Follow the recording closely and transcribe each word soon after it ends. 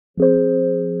Ideas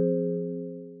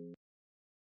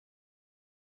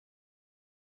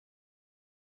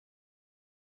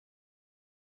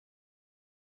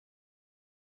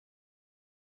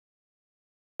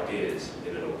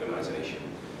in an organisation,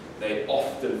 they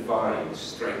often find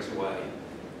straight away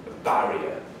a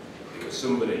barrier, because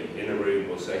somebody in a room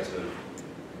will say to them,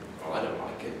 "Oh, I don't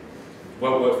like it,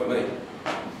 won't work for me,"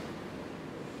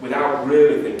 without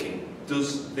really thinking,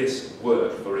 does this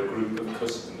work for a group of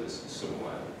customers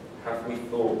somewhere? Have we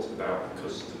thought about the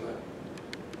customer?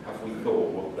 Have we thought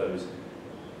what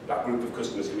that group of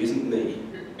customers who isn't me?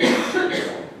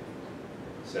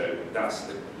 So that's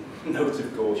the note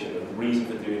of caution and the reason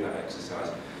for doing that exercise.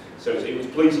 So it was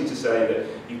pleasing to say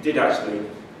that you did actually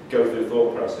go through the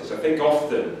thought process. I think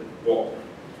often what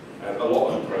a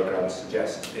lot of programs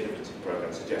suggest, innovative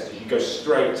programs suggest, is you go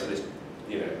straight to this,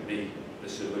 the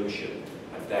solution,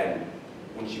 and then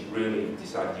once you've really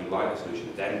decided you like the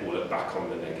solution, then work back on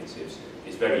the negatives.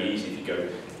 It's very easy if you go,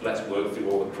 let's work through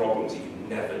all the problems, you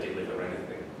never deliver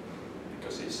anything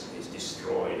because it's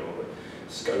destroyed, or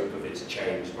the scope of it's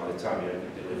changed by the time you're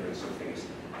delivering something.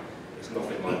 It's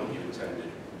nothing like what you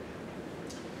intended.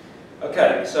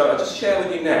 Okay, so I'll just share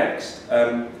with you next,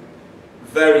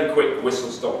 very quick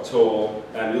whistle-stop tour,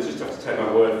 and you'll just have to take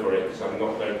my word for it because I'm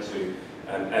not going to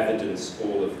evidence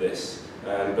all of this.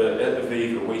 But at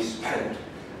Aviva we spend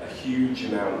a huge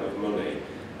amount of money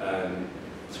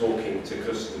talking to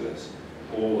customers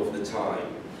all of the time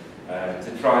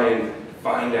to try and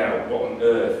find out what on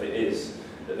earth it is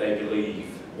that they believe,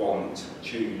 want,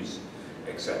 choose,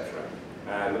 etc.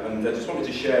 And I just wanted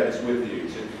to share this with you.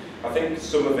 I think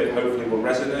some of it hopefully will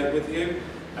resonate with you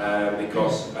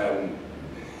because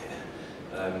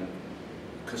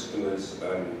customers'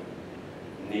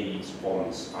 needs,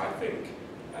 wants, I think,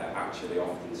 actually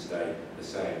often stay the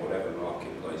same, whatever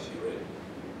marketplace you're in.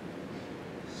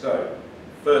 So,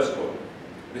 first one,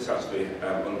 this actually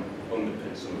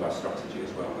underpins some of our strategy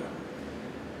as well now.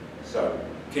 So,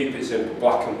 keep it simple,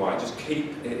 black and white, just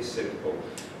keep it simple.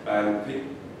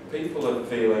 People are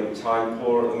feeling time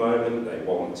poor at the moment,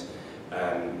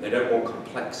 they don't want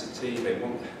complexity, they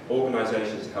want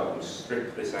organisations to help them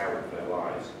strip this out of their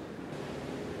lives.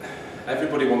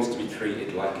 Everybody wants to be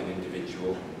treated like an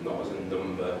individual, not as a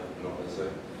number, not as a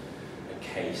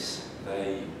case.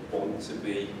 They want to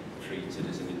be treated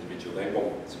as an individual. They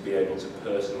want to be able to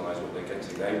personalise what they're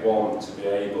getting. They want to be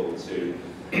able to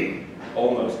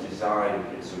almost design,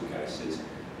 in some cases,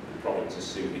 the product to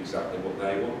suit exactly what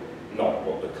they want, not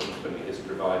what the company has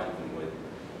provided them with.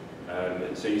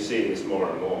 And so you're seeing this more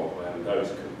and more. Those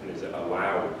companies that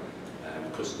allow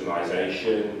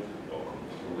customisation or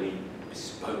complete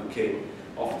bespoking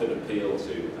often appeal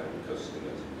to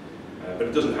customers. But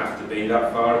it doesn't have to be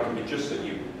that far. It can be just that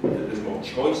there's more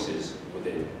choices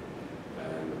within a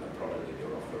product that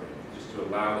you're offering, just to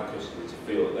allow the customer to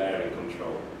feel that they're in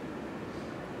control.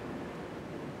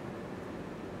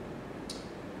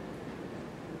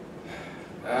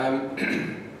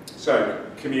 So,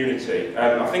 community.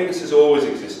 I think this has always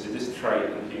existed, this trait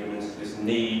in humans, this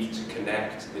need to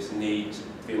connect, this need to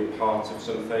feel part of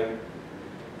something.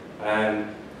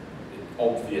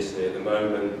 Obviously at the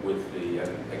moment with the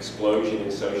explosion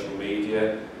in social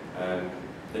media,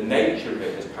 the nature of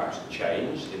it has perhaps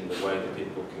changed in the way that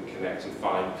people can connect and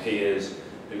find peers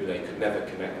who they could never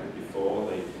connect with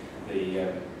before.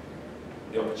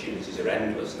 The opportunities are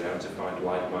endless now to find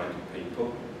like-minded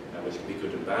people, which can be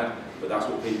good and bad, but that's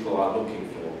what people are looking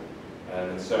for.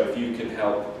 And so if you can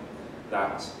help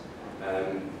that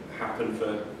happen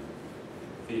for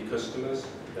your customers,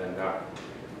 then that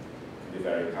can be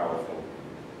very powerful.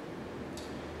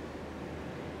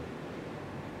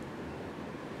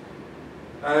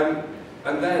 And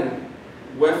then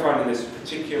we're finding this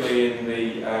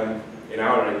particularly in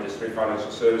our industry,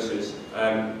 financial services.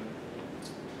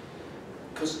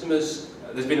 Customers,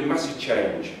 there's been a massive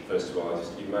change, first of all.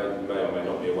 You may or may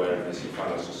not be aware of this in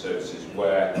financial services,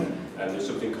 where there's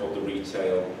something called the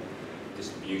Retail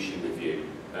Distribution Review.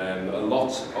 A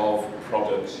lot of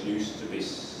products used to be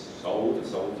sold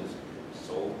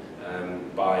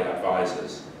by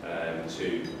advisors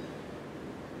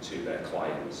to their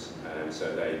clients.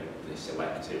 So they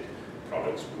selected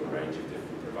products from a range of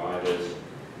different providers,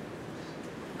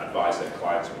 advised their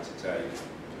clients what to take,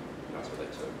 and that's what they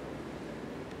took.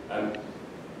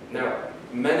 Now,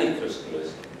 many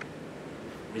customers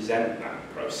resent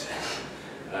that process,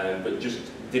 but just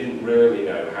didn't really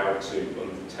know how to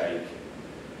undertake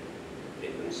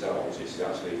it themselves. It's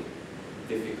actually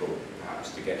difficult,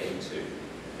 perhaps, to get into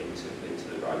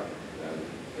the right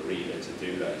arena to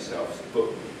do that yourself. But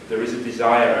there is a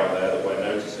desire out there that we're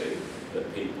noticing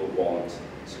that people want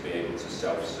to be able to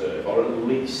self-serve, or at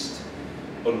least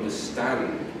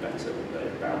understand better what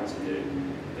they're about to do.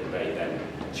 They may then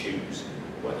choose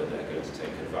whether they're going to take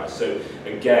advice. So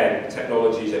again,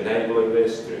 technology is enabling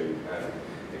this through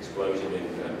explosion in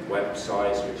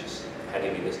websites, which is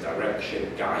heading in this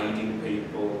direction, guiding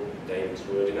people, dangerous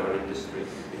word in our industry,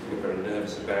 people are very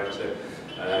nervous about it,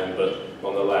 but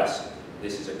nonetheless,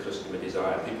 this is a customer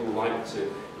desire. People like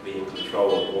to be in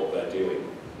control of what they're doing.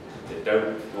 They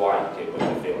don't like it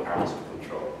when they feel out of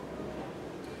control.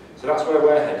 So that's where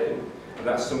we're heading, and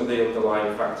that's some of the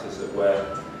underlying factors that we're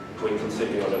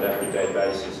considering on an everyday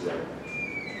basis now.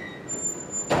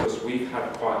 Because we've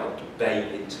had quite a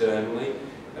debate internally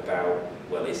about,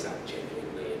 well, is that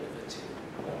genuinely innovative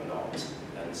or not?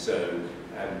 And so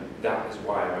that is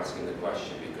why I'm asking the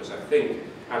question, because I think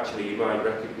actually you might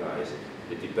recognise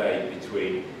the debate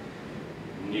between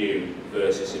new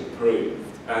versus improved.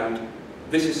 And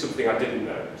this is something I didn't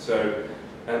know. So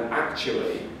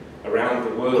actually, around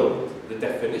the world, the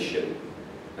definition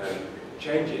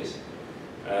changes.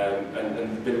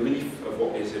 And the belief of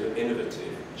what is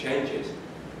innovative changes.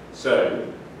 So,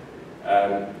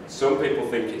 some people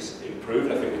think it's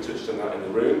improved. I think we touched on that in the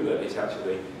room, that it's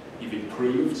actually, you've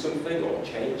improved something or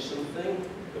changed something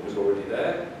that was already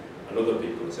there. And other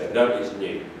people would say, no, it's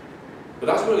new. But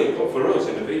that's really important for us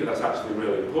in Aviva. That's actually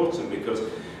really important, because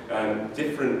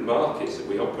different markets that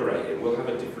we operate in will have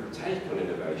a different take on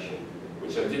innovation,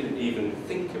 which I didn't even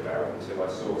think about until I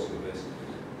saw some of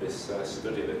this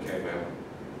study that came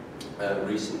out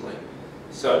recently.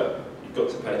 So you've got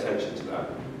to pay attention to that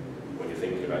when you're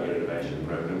thinking about your innovation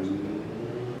programs.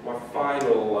 My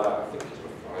final, I think it's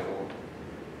my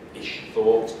final-ish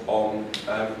thought on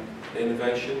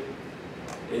innovation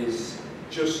is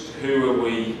just who are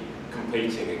we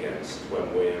competing against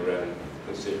when we're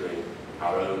considering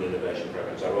our own innovation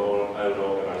programs, our own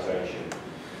organisation.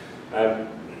 And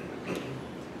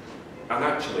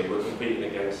actually we're competing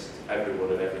against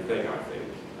everyone and everything, I think,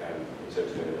 in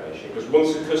terms of innovation. Because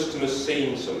once a customer's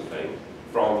seen something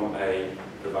from a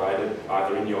provider,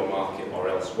 either in your market or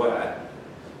elsewhere,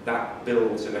 that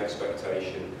builds an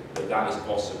expectation that that is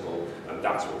possible, and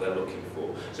that's what they're looking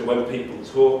for. So when people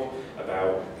talk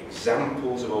about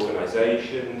examples of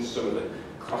organisations, some of the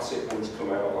classic ones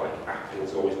come out, like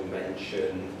Apple's always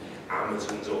mentioned,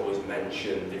 Amazon's always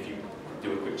mentioned. If you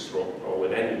do a quick scroll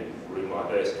in any room like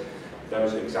this,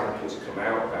 those examples come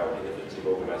out about innovative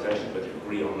organisations, whether you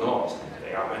agree or not.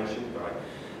 They are mentioned by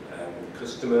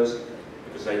customers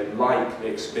because they like the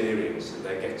experience that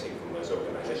they're getting from those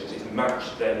organisations. It's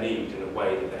matched their need in a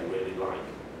way that they really like.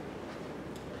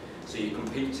 So you're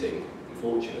competing,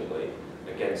 unfortunately,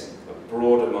 against a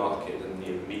broader market than the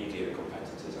immediate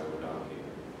competitors, I would argue.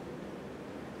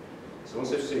 So once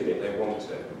they've seen it, they want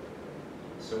it.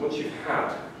 So once you've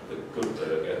had the good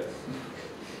burger,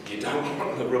 you don't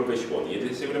want the rubbish one.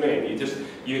 You see what I mean?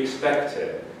 You expect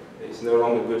it. It's no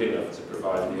longer good enough to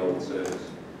provide the old service.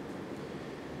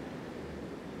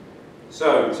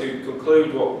 So to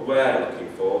conclude what we're looking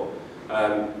for,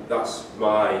 that's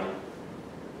my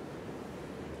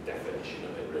definition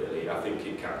of it really. I think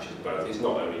it captures both. It's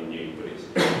not only new, but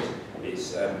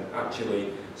it's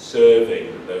actually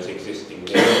serving those existing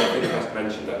needs. I think I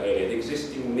mentioned that earlier. The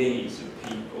existing needs of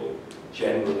people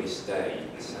generally stay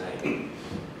the same.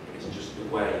 It's just the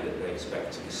way that they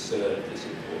expect to be served is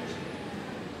important.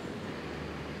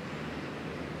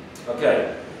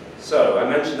 Okay, so I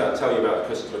mentioned I'd tell you about the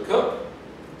customer cup.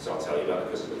 So I'll tell you about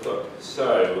the customer cup.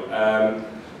 So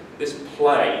this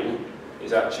plane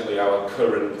is actually our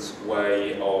current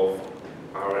way of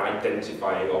our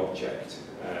identifying object.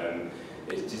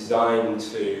 It's designed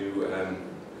to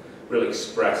really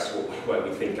express where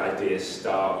we think ideas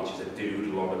start, which is a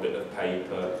doodle on a bit of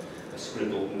paper, a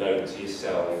scribbled note to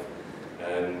yourself.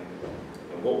 And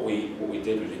what we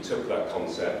did was we took that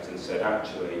concept and said,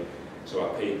 actually, to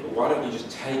our people, why don't you just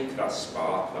take that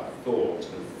spark, that thought,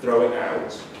 and throw it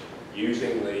out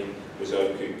using the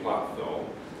Wizoku platform,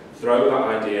 throw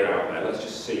that idea out there, let's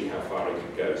just see how far it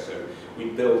could go. So we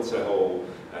built a whole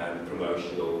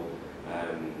promotional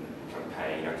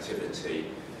campaign, activity,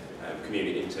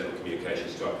 internal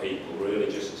communications to our people,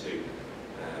 really just to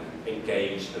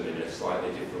engage them in a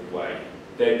slightly different way.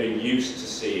 They've been used to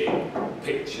seeing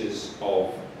pictures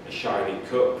of a shiny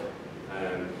cup.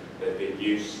 They've been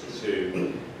used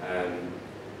to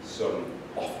some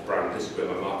off-brand. This is where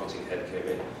my marketing head came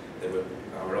in.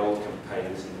 Our old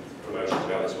campaigns and promotions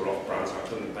about this were off-brand, so I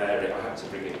couldn't bear it. I had to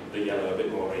bring the yellow a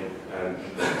bit more in and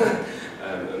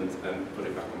put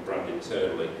it back on brand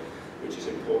internally, which is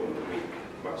important that we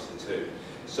match the two.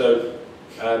 So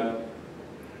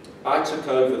I took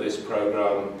over this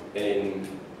programme in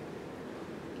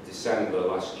December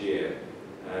last year,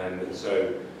 and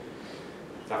so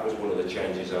that was one of the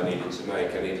changes I needed to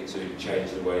make. I needed to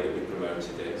change the way that we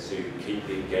promoted it to keep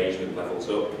the engagement levels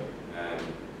up and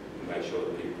make sure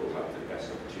that people had the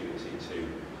best opportunity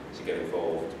to get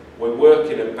involved. We're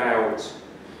working about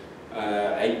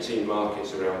 18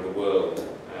 markets around the world,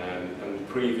 and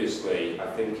previously I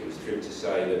think it was true to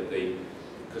say that the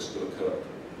Customer Cup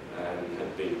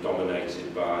had been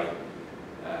dominated by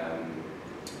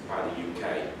the UK,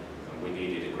 and we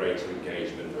needed a greater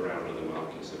engagement around other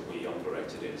markets that we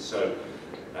operated in. So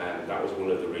that was one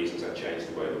of the reasons I changed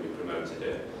the way that we promoted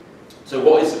it. So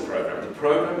what is the programme? The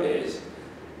programme is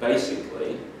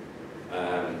basically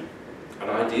an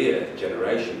idea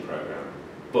generation programme,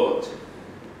 but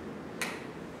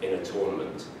in a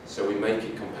tournament. So we make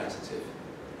it competitive.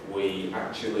 We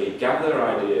actually gather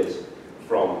ideas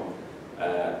from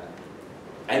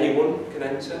anyone can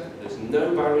enter. There's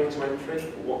no barrier to entry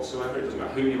whatsoever. It doesn't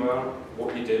matter who you are,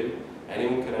 what you do.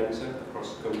 Anyone can enter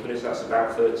across the companies. That's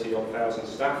about 30,000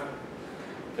 staff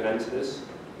can enter this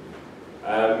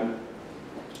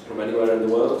from anywhere in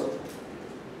the world.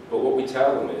 But what we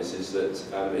tell them is that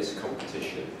it's a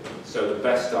competition. So the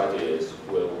best ideas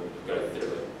will go through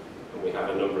it. And we have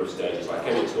a number of stages, like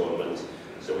any tournament.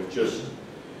 So we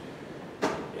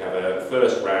have a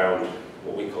first round,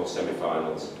 what we call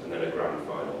semi-finals, and then a grand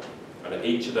final. And at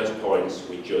each of those points,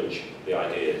 we judge the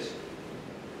ideas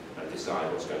and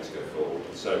decide what's going to go forward.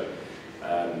 So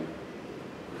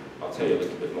I'll tell you a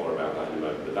little bit more about that in a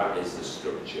moment, but that is the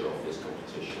structure of this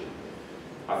competition.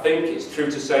 I think it's true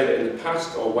to say that in the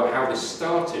past, or how this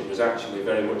started, was actually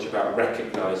very much about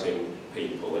recognising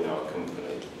people in our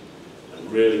company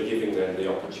and really giving them the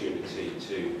opportunity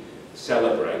to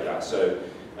celebrate that. So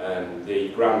the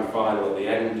grand final at the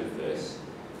end of this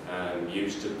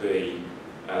used to be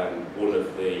one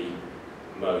of the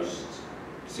most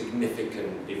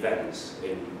significant events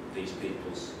in these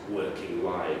people's working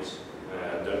lives.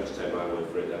 Don't just take my word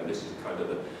for it, this is kind of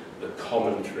the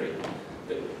commentary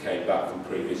that came back from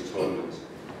previous tournaments.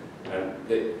 And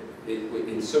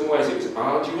in some ways it was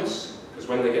arduous, because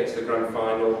when they get to the grand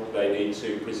final, they need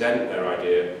to present their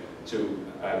idea to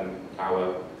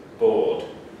our board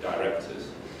directors.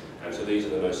 And so these are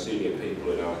the most senior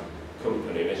people in our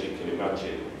company, and as you can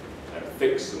imagine,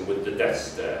 fix them with the death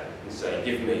stare and say,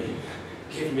 give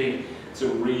me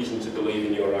some reason to believe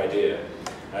in your idea.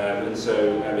 And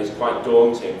so it's quite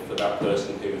daunting for that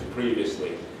person who was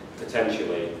previously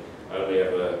potentially only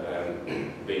ever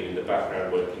been in the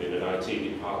background working in an IT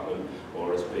department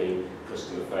or as being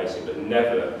customer facing, but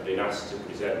never been asked to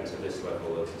present to this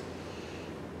level of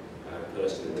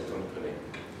person in the company.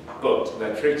 But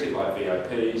they're treated like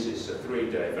VIPs. It's a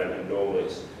 3-day event, and normally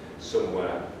it's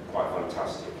somewhere quite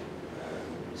fantastic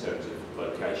in terms of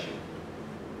location.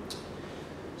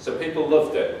 So people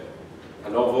loved it,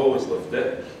 and I've always loved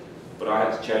it, but I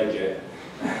had to change it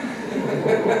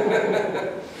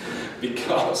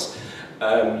because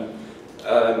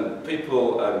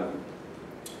people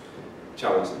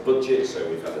challenge the budget, so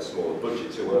we've had a smaller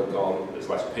budget to work on. There's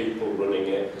less people running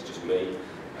it, it's just me.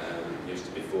 Used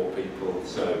to be 4 people,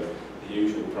 so the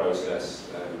usual process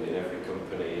in every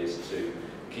company is to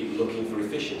keep looking for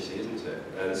efficiency, isn't it?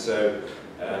 And so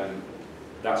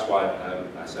that's why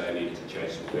I say I needed to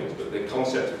change some things. But the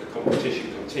concept of the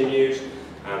competition continues,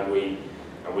 and we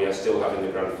are still having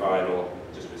the grand final,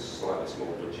 just with a slightly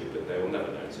small budget, but they will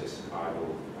never notice. I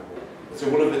will. So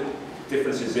one of the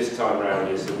differences this time round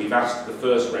is that we've asked the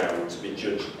first round to be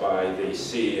judged by the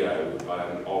CEO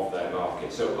of their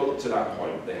market. So up to that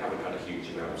point, they haven't had a huge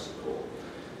amount of support.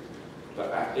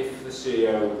 But if the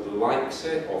CEO likes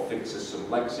it or thinks there's some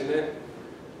legs in it,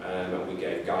 and we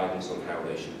gave guidance on how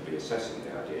they should be assessing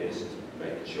the ideas,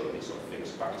 making sure it sort of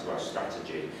thinks back to our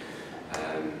strategy,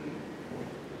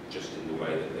 just in the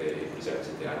way that they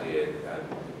presented the idea,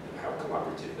 how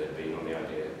collaborative they've been on the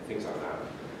idea, things like that.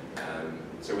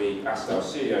 So we asked our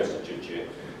CEOs to judge it.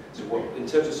 So in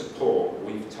terms of support,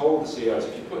 we've told the CEOs,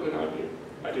 if you put an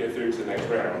idea through to the next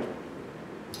round,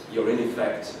 you're in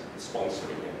effect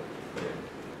sponsoring it.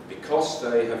 Because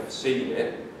they have seen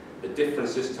it, the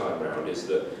difference this time round is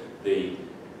that the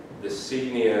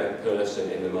senior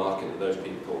person in the market that those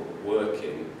people work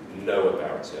in know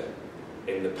about it.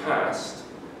 In the past,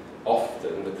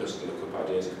 often the customer cup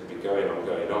ideas could be going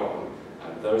on,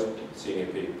 and those senior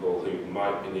people who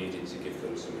might be needed to give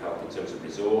them some help in terms of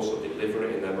resource or deliver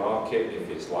it in their market, if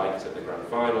it's liked at the grand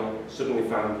final, suddenly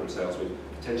found themselves with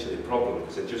potentially a problem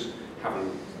because they just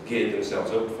haven't geared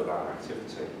themselves up for that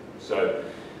activity. So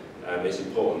it's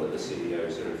important that the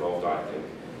CEOs are involved, I think,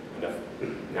 and are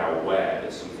now aware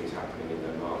that something's happening in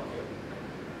their market.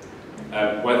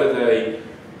 Whether they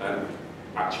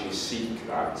actually seek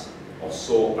that or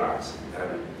sought that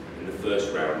in the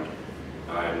first round.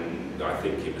 I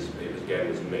think it was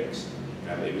mixed.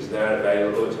 It was there,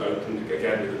 available, it's open,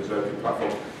 again, it was an open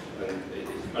platform, and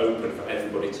it's open for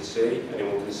everybody to see.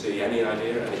 Anyone can see any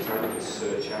idea at any time, they can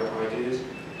search out ideas.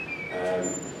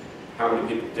 How many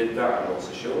people did that, I'm not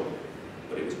so sure,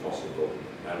 but it was possible.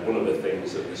 And one of the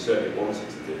things that we certainly wanted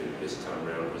to do this time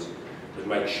around was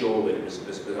make sure that it was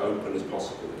as open as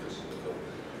possible. Because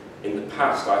in the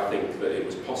past, I think that it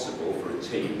was possible for a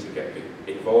team to get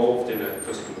involved in a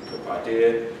custom cup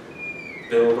idea,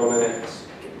 build on it,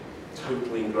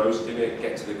 totally engrossed in it,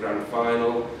 get to the grand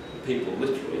final. People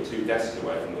literally 2 desks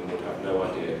away from them would have no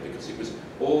idea, because it was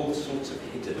all sorts of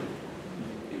hidden.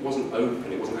 It wasn't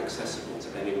open, it wasn't accessible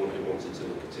to anyone who wanted to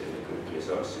look at it in the company.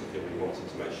 So that was something we wanted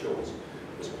to make sure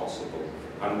was possible.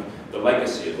 And the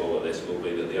legacy of all of this will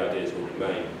be that the ideas will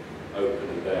remain open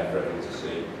and there for everyone to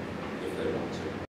see if they want to.